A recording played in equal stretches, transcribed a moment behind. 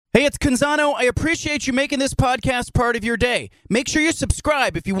Hey, it's Canzano. I appreciate you making this podcast part of your day. Make sure you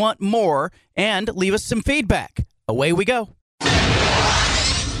subscribe if you want more and leave us some feedback. Away we go.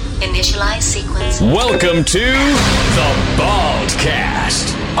 Initialize sequence. Welcome to The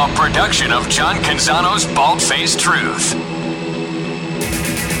Baldcast, a production of John Canzano's Bald-Faced Truth.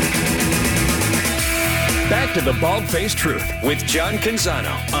 Back to The Bald-Faced Truth with John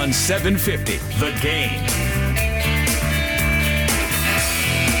Canzano on 750 The Game.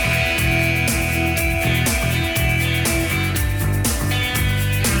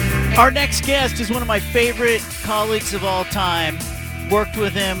 Our next guest is one of my favorite colleagues of all time. Worked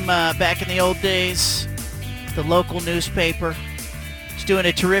with him back in the old days, the local newspaper. He's doing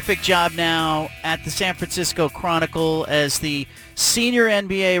a terrific job now at the San Francisco Chronicle as the senior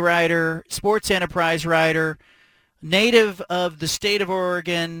NBA writer, sports enterprise writer, native of the state of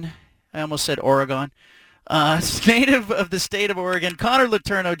Oregon. I almost said Oregon. Native of the state of Oregon. Connor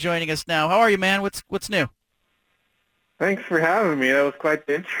Letourneau joining us now. How are you, man? What's new? Thanks for having me. That was quite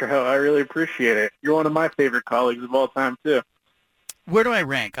the intro. I really appreciate it. You're one of my favorite colleagues of all time, too. Where do I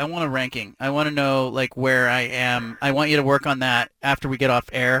rank? I want a ranking. I want to know like where I am. I want you to work on that after we get off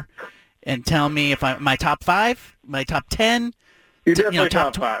air and tell me if I'm my top 5, my top 10. You're definitely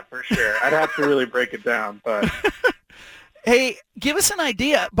top 5 for sure. I'd have to really break it down, but Hey, give us an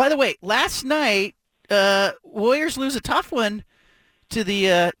idea. By the way, last night Warriors lose a tough one to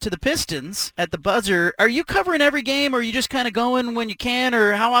the Pistons at the buzzer. Are you covering every game, or are you just kind of going when you can,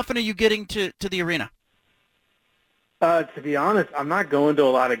 or how often are you getting to the arena? to be honest, I'm not going to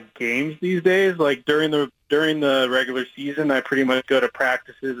a lot of games these days. Like during the regular season, I pretty much go to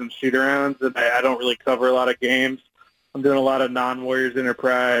practices and shoot-arounds, and I don't really cover a lot of games. I'm doing a lot of non-Warriors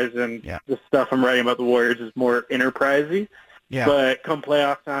enterprise, and the stuff I'm writing about the Warriors is more enterprisey. Yeah. But come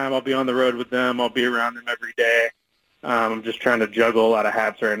playoff time, I'll be on the road with them. I'll be around them every day. I'm just trying to juggle a lot of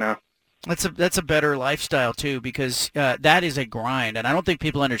hats right now. That's a better lifestyle too, because that is a grind, and I don't think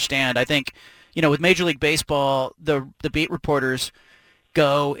people understand. I think, with Major League Baseball, the beat reporters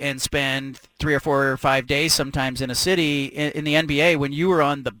go and spend 3 or 4 or 5 days sometimes in a city. In the NBA, when you were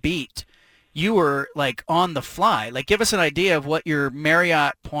on the beat, you were like on the fly. Like, give us an idea of what your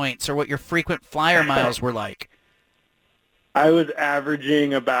Marriott points or what your frequent flyer miles were like. I was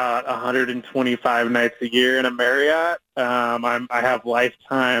averaging about 125 nights a year in a Marriott. I have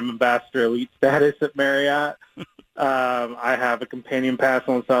lifetime ambassador elite status at Marriott. I have a companion pass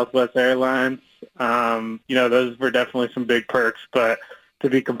on Southwest Airlines. Those were definitely some big perks, but to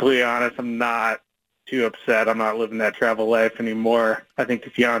be completely honest, I'm not too upset. I'm not living that travel life anymore. I think the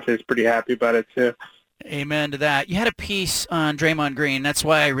fiance is pretty happy about it too. Amen to that. You had a piece on Draymond Green. That's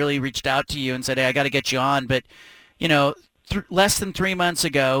why I really reached out to you and said, hey, I got to get you on. But, less than 3 months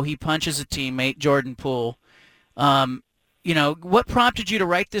ago, he punches a teammate, Jordan Poole. What prompted you to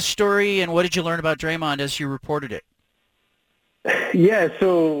write this story, and what did you learn about Draymond as you reported it? Yeah,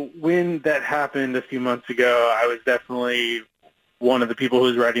 so when that happened a few months ago, I was definitely one of the people who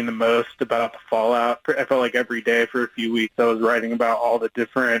was writing the most about the fallout. I felt like every day for a few weeks I was writing about all the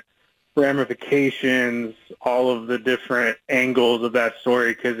different ramifications, all of the different angles of that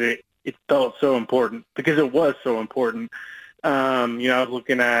story, because it felt so important, because it was so important. I was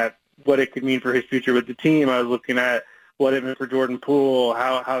looking at what it could mean for his future with the team. I was looking at what it meant for Jordan Poole,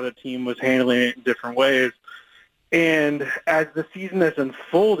 how the team was handling it in different ways. And as the season has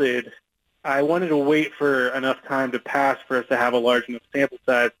unfolded, I wanted to wait for enough time to pass for us to have a large enough sample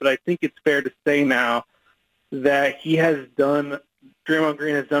size. But I think it's fair to say now that Draymond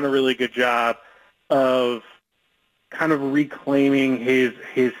Green has done a really good job of kind of reclaiming his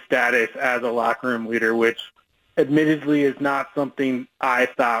status as a locker room leader, which admittedly is not something I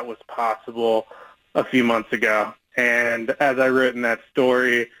thought was possible a few months ago. And as I wrote in that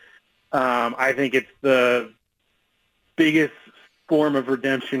story, I think it's the biggest form of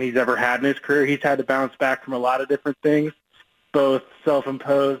redemption he's ever had in his career. He's had to bounce back from a lot of different things, both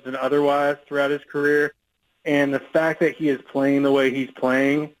self-imposed and otherwise, throughout his career. And the fact that he is playing the way he's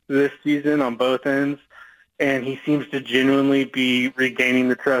playing this season on both ends, and he seems to genuinely be regaining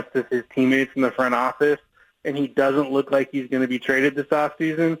the trust of his teammates in the front office, and he doesn't look like he's going to be traded this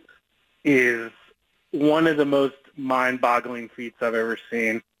offseason, is one of the most mind-boggling feats I've ever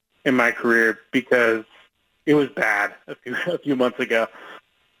seen in my career, because it was bad a few months ago.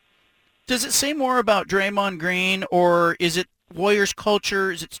 Does it say more about Draymond Green, or is it Warriors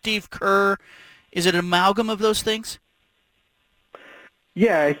culture? Is it Steve Kerr? Is it an amalgam of those things?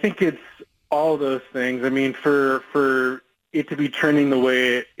 Yeah, I think it's all those things. I mean, for it to be trending the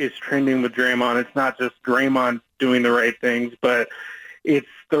way it is trending with Draymond, it's not just Draymond doing the right things, but it's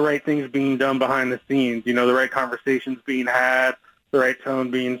the right things being done behind the scenes. The right conversations being had, the right tone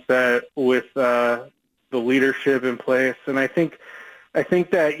being set with the leadership in place. And I think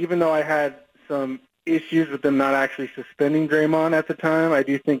that even though I had some issues with them not actually suspending Draymond at the time, I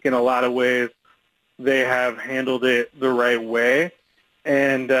do think in a lot of ways they have handled it the right way.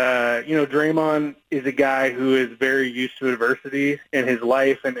 And, Draymond is a guy who is very used to adversity in his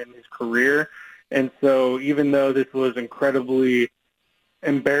life and in his career. And so even though this was incredibly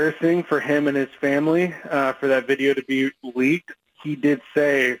embarrassing for him and his family for that video to be leaked, he did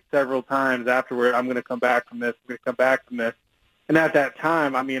say several times afterward, I'm going to come back from this, I'm going to come back from this. And at that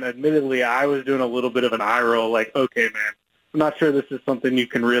time, I mean, admittedly, I was doing a little bit of an eye roll, like, okay, man, I'm not sure this is something you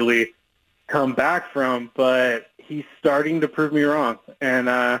can really come back from, but he's starting to prove me wrong. And,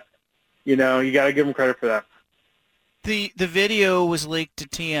 you got to give him credit for that. The video was leaked to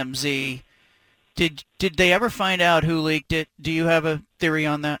TMZ. Did they ever find out who leaked it? Do you have a theory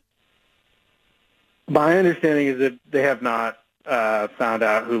on that? My understanding is that they have not found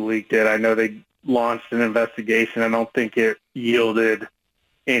out who leaked it. I know they launched an investigation. I don't think it yielded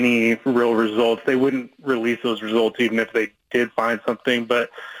any real results. They wouldn't release those results even if they did find something, but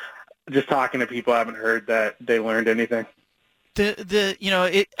just talking to people, I haven't heard that they learned anything. I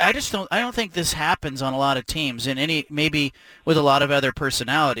don't think this happens on a lot of teams, and maybe with a lot of other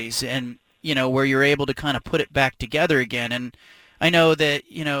personalities, and where you're able to kind of put it back together again. And I know that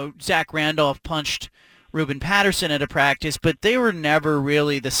Zach Randolph punched Ruben Patterson at a practice, but they were never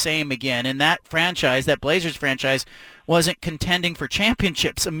really the same again. And that franchise, that Blazers franchise, wasn't contending for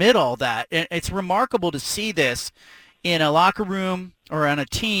championships amid all that. And it's remarkable to see this in a locker room or on a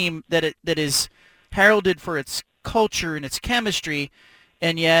team that is heralded for its culture and its chemistry,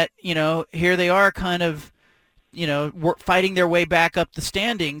 and yet, here they are kind of, fighting their way back up the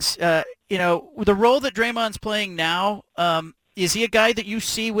standings. The role that Draymond's playing now, is he a guy that you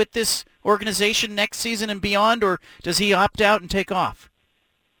see with this organization next season and beyond, or does he opt out and take off?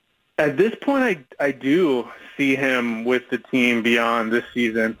 At this point, I do see him with the team beyond this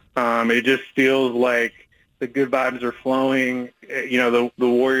season. It just feels like the good vibes are flowing. The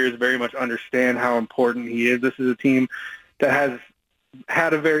Warriors very much understand how important he is. This is a team that has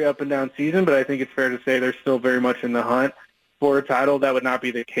had a very up and down season, but I think it's fair to say they're still very much in the hunt for a title. That would not be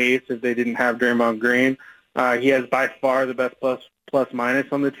the case if they didn't have Draymond Green. He has by far the best plus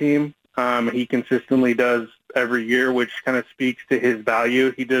minus on the team. He consistently does every year, which kind of speaks to his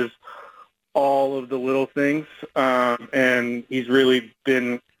value. He does all of the little things, and he's really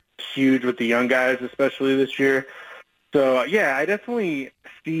been huge with the young guys, especially this year. So, I definitely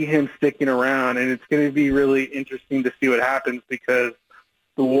see him sticking around, and it's going to be really interesting to see what happens because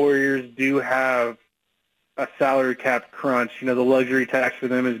the Warriors do have a salary cap crunch. The luxury tax for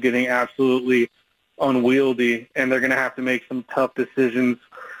them is getting absolutely unwieldy, and they're going to have to make some tough decisions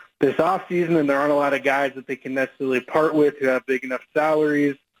this offseason, and there aren't a lot of guys that they can necessarily part with who have big enough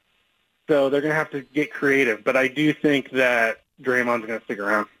salaries. So they're going to have to get creative. But I do think that Draymond's going to stick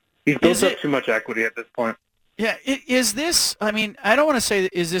around. He's built up too much equity at this point. Yeah, is this, I don't want to say,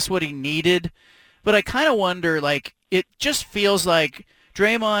 is this what he needed? But I kind of wonder, it just feels like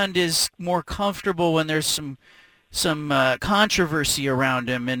Draymond is more comfortable when there's some controversy around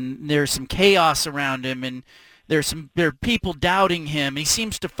him and there's some chaos around him and there are people doubting him. He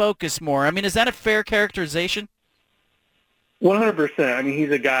seems to focus more. Is that a fair characterization? 100%.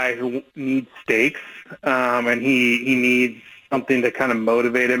 He's a guy who needs stakes, and he needs something to kind of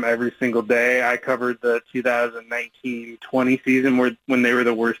motivate him every single day. I covered the 2019-20 season when they were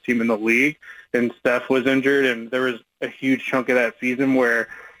the worst team in the league, and Steph was injured, and there was a huge chunk of that season where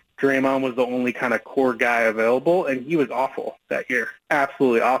Draymond was the only kind of core guy available, and he was awful that year,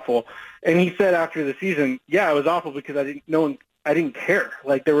 absolutely awful. And he said after the season, it was awful because I didn't care.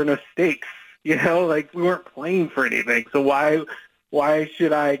 There were no stakes, we weren't playing for anything. So why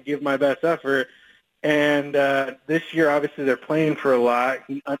should I give my best effort? And this year, obviously, they're playing for a lot.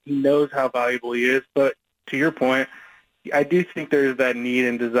 He knows how valuable he is. But to your point, I do think there's that need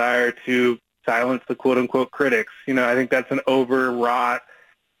and desire to silence the quote-unquote critics. I think that's an overwrought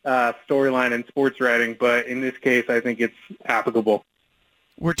storyline in sports writing. But in this case, I think it's applicable.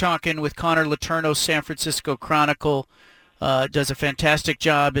 We're talking with Connor Letourneau, San Francisco Chronicle. Does a fantastic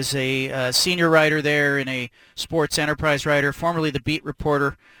job as a senior writer there and a sports enterprise writer, formerly the beat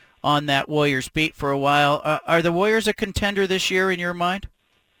reporter on that Warriors beat for a while. Are the Warriors a contender this year in your mind?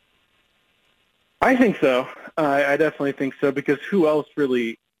 I think so. I definitely think so because who else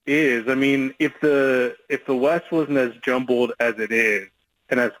really is? If the West wasn't as jumbled as it is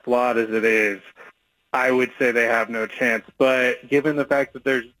and as flawed as it is, I would say they have no chance. But given the fact that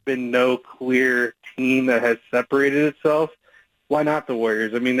there's been no clear team that has separated itself, why not the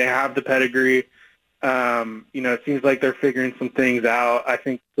Warriors? They have the pedigree. It seems like they're figuring some things out. I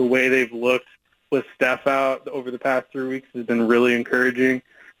think the way they've looked with Steph out over the past 3 weeks has been really encouraging.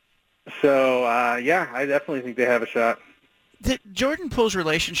 So, I definitely think they have a shot. Jordan Poole's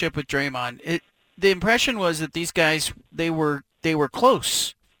relationship with Draymond, the impression was that these guys, they were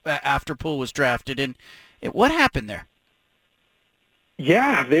close after Poole was drafted. And what happened there?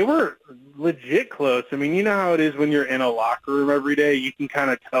 Yeah, they were legit close. I mean, you know how it is when you're in a locker room every day. You can kind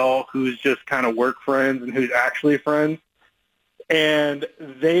of tell who's just kind of work friends and who's actually friends. And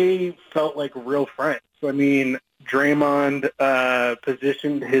they felt like real friends. So, I mean, Draymond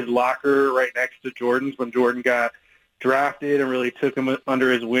positioned his locker right next to Jordan's when Jordan got drafted and really took him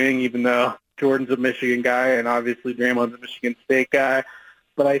under his wing, even though Jordan's a Michigan guy and obviously Draymond's a Michigan State guy.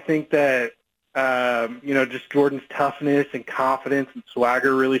 But I think that just Jordan's toughness and confidence and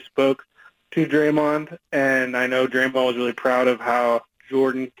swagger really spoke to Draymond. And I know Draymond was really proud of how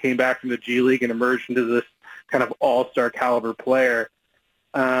Jordan came back from the G League and emerged into this kind of all-star caliber player.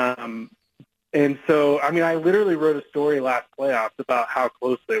 And so, I mean, I literally wrote a story last playoffs about how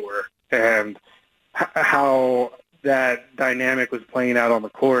close they were and how that dynamic was playing out on the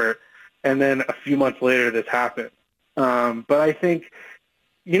court. And then a few months later, this happened. But I think,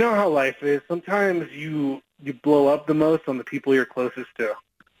 you know how life is. Sometimes you blow up the most on the people you're closest to.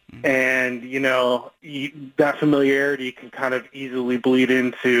 And, that familiarity can kind of easily bleed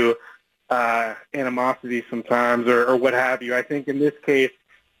into animosity sometimes or what have you. I think in this case,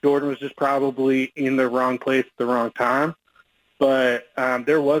 Jordan was just probably in the wrong place at the wrong time. But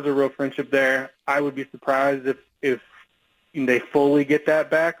there was a real friendship there. I would be surprised if they fully get that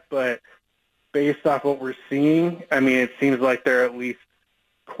back. But based off what we're seeing, I mean, it seems like they're at least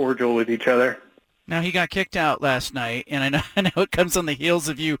cordial with each other. Now, he got kicked out last night, and I know it comes on the heels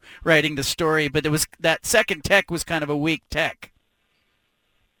of you writing the story, but it was that second tech was kind of a weak tech.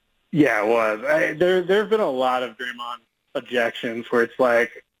 Yeah, it was. There have been a lot of Draymond ejections where it's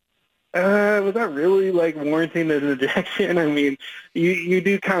like, was that really warranting an ejection? I mean, you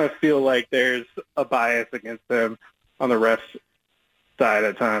do kind of feel like there's a bias against them on the refs' side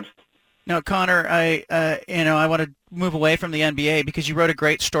at times. Now, Connor, I want to move away from the NBA because you wrote a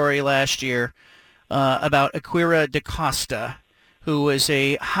great story last year about Akira DaCosta, who was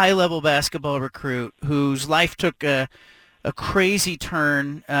a high-level basketball recruit whose life took a crazy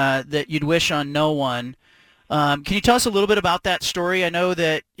turn that you'd wish on no one. Can you tell us a little bit about that story? I know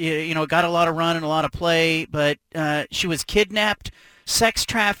that it got a lot of run and a lot of play, but she was kidnapped, sex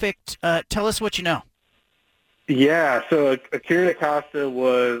trafficked. Tell us what you know. Yeah, so Akira DaCosta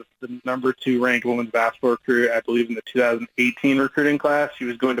was the number 2 ranked women's basketball recruit, I believe, in the 2018 recruiting class. She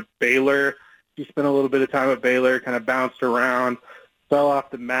was going to Baylor. She spent a little bit of time at Baylor, kind of bounced around, fell off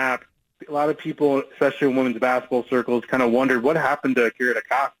the map. A lot of people, especially in women's basketball circles, kind of wondered what happened to Akira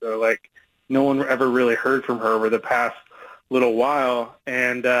DaCosta. No one ever really heard from her over the past little while.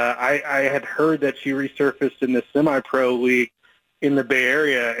 And I had heard that she resurfaced in the semi-pro league in the Bay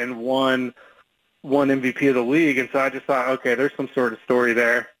Area and won MVP of the league. And so I just thought, okay, there's some sort of story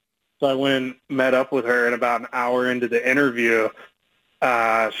there. So I went and met up with her, and about an hour into the interview,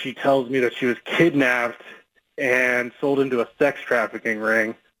 she tells me that she was kidnapped and sold into a sex trafficking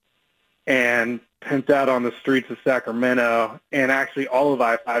ring and pimped out on the streets of Sacramento and actually all of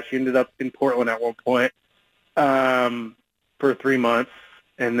I-5. She ended up in Portland at one point for 3 months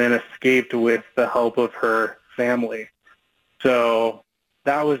and then escaped with the help of her family. So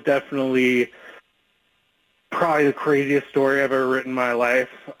that was definitely probably the craziest story I've ever written in my life.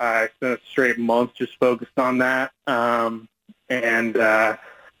 I spent a straight month just focused on that. I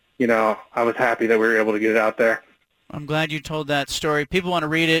was happy that we were able to get it out there. I'm glad you told that story. People want to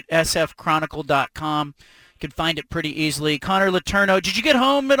read it, sfchronicle.com. You can find it pretty easily. Connor Letourneau, did you get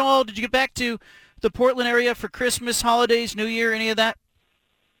home at all? Did you get back to the Portland area for Christmas, holidays, New Year, any of that?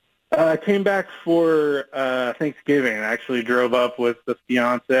 I came back for Thanksgiving. I actually drove up with the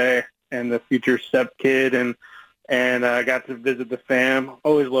fiance and the future stepkid and got to visit the fam.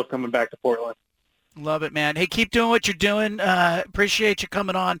 Always love coming back to Portland. Love it, man. Hey, keep doing what you're doing. Appreciate you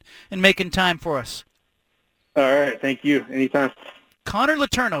coming on and making time for us. All right. Thank you. Anytime. Connor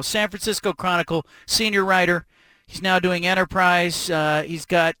Letourneau, San Francisco Chronicle, senior writer. He's now doing Enterprise. He's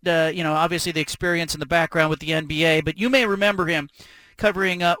got, obviously the experience in the background with the NBA, but you may remember him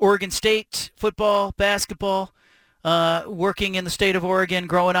covering Oregon State football, basketball, working in the state of Oregon,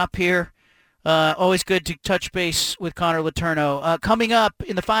 growing up here. Always good to touch base with Connor Letourneau. Coming up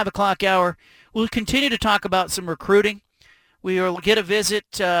in the 5 o'clock hour, we'll continue to talk about some recruiting. We will get a visit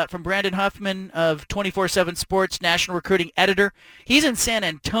from Brandon Huffman of 24/7 Sports, national recruiting editor. He's in San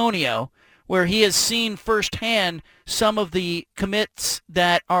Antonio, where he has seen firsthand some of the commits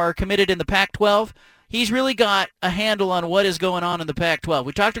that are committed in the Pac-12. he's really got a handle on what is going on in the Pac-12.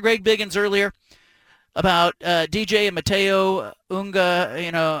 We talked to Greg Biggins earlier about DJ and Mateo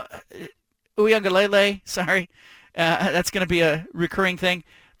Uyunglele. Sorry, that's going to be a recurring thing.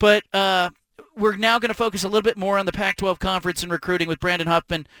 But we're now going to focus a little bit more on the Pac-12 Conference and recruiting with Brandon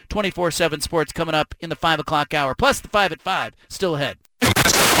Huffman, 24/7 Sports, coming up in the 5 o'clock hour. Plus the 5 at 5, still ahead.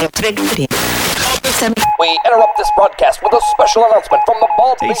 We interrupt this broadcast with a special announcement from the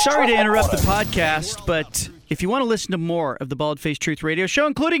Bald Hey, Face sorry to Truth interrupt the Headquarters. podcast, but if you want to listen to more of the Bald Face Truth Radio Show,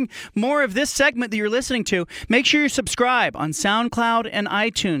 including more of this segment that you're listening to, make sure you subscribe on SoundCloud and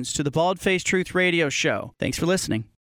iTunes to the Bald Face Truth Radio Show. Thanks for listening.